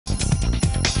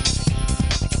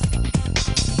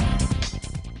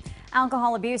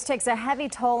Alcohol abuse takes a heavy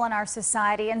toll on our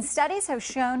society, and studies have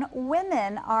shown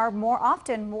women are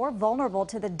often more vulnerable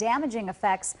to the damaging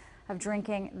effects of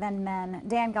drinking than men.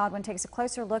 Dan Godwin takes a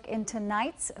closer look in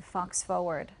tonight's Fox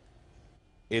Forward.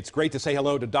 It's great to say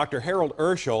hello to Dr. Harold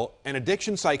Urschel, an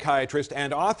addiction psychiatrist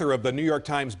and author of the New York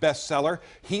Times bestseller,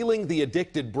 Healing the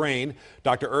Addicted Brain.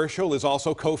 Dr. Urschel is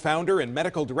also co-founder and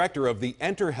medical director of the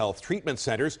Enter Health Treatment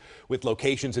Centers with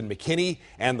locations in McKinney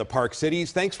and the Park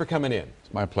Cities. Thanks for coming in.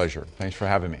 It's my pleasure. Thanks for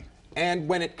having me. And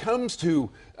when it comes to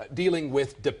dealing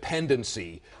with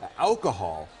dependency,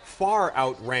 alcohol far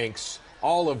outranks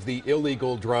all of the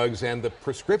illegal drugs and the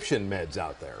prescription meds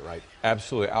out there, right?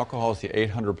 Absolutely. Alcohol is the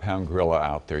 800-pound gorilla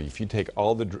out there. If you take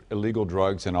all the illegal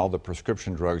drugs and all the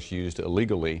prescription drugs used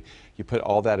illegally, you put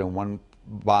all that in one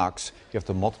box, you have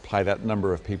to multiply that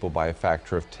number of people by a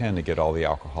factor of 10 to get all the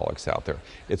alcoholics out there.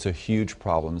 It's a huge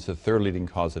problem. It's the third leading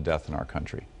cause of death in our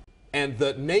country. And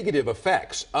the negative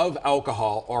effects of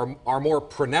alcohol are more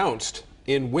pronounced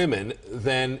in women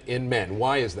than in men.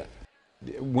 Why is that?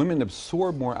 Women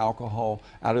absorb more alcohol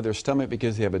out of their stomach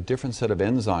because they have a different set of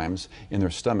enzymes in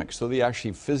their stomach. So they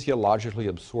actually physiologically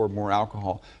absorb more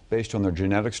alcohol based on their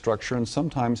genetic structure, and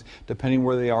sometimes, depending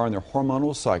where they are in their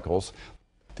hormonal cycles,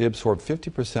 they absorb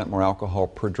 50% more alcohol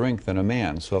per drink than a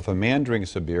man. So if a man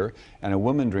drinks a beer and a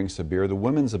woman drinks a beer, the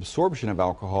woman's absorption of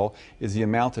alcohol is the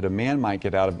amount that a man might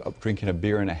get out of drinking a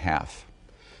beer and a half.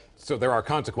 So there are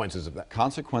consequences of that.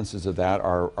 Consequences of that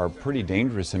are pretty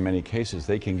dangerous in many cases.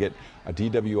 They can get a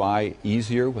DWI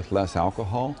easier with less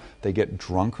alcohol. They get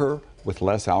drunker with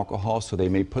less alcohol, so they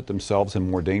may put themselves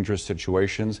in more dangerous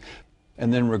situations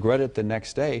and then regret it the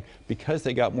next day because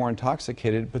they got more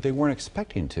intoxicated, but they weren't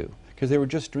expecting to, because they were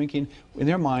just drinking, in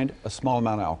their mind, a small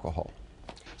amount of alcohol.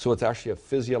 So it's actually a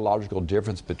physiological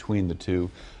difference between the two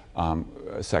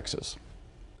sexes.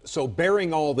 So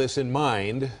bearing all this in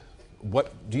mind,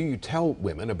 what do you tell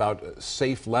women about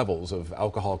safe levels of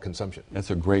alcohol consumption?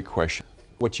 That's a great question.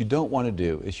 What you don't want to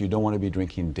do is you don't want to be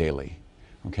drinking daily.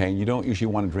 Okay, you don't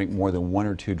usually want to drink more than 1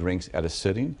 or 2 drinks at a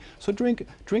sitting. So drink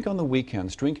on the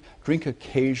weekends, drink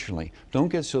occasionally. Don't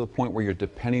get to the point where you're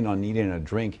depending on needing a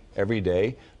drink every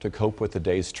day to cope with the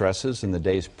day's stresses and the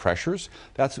day's pressures.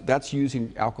 That's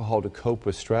using alcohol to cope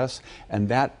with stress, and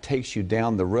that takes you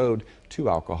down the road to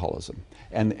alcoholism.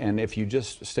 And if you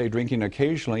just stay drinking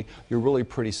occasionally, you're really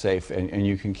pretty safe, and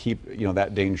you can keep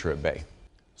that danger at bay.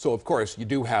 So, of course, you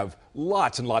do have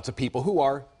lots and lots of people who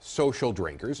are social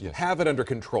drinkers, yes, have it under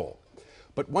control.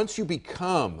 But once you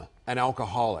become an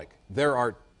alcoholic, there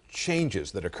are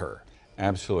changes that occur.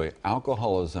 Absolutely.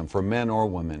 Alcoholism, for men or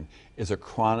women, is a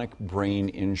chronic brain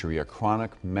injury, a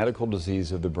chronic medical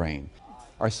disease of the brain.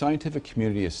 Our scientific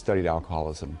community has studied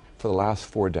alcoholism for the last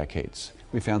 4 decades.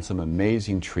 We found some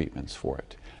amazing treatments for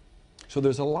it. So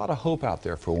there's a lot of hope out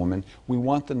there for women. We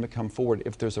want them to come forward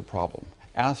if there's a problem.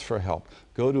 Ask for help.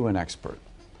 Go to an expert.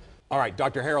 All right,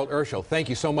 Dr. Harold Urschel, thank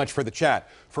you so much for the chat.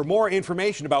 For more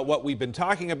information about what we've been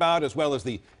talking about, as well as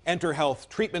the Enter Health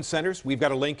Treatment Centers, we've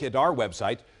got a link at our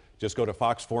website. Just go to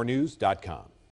fox4news.com.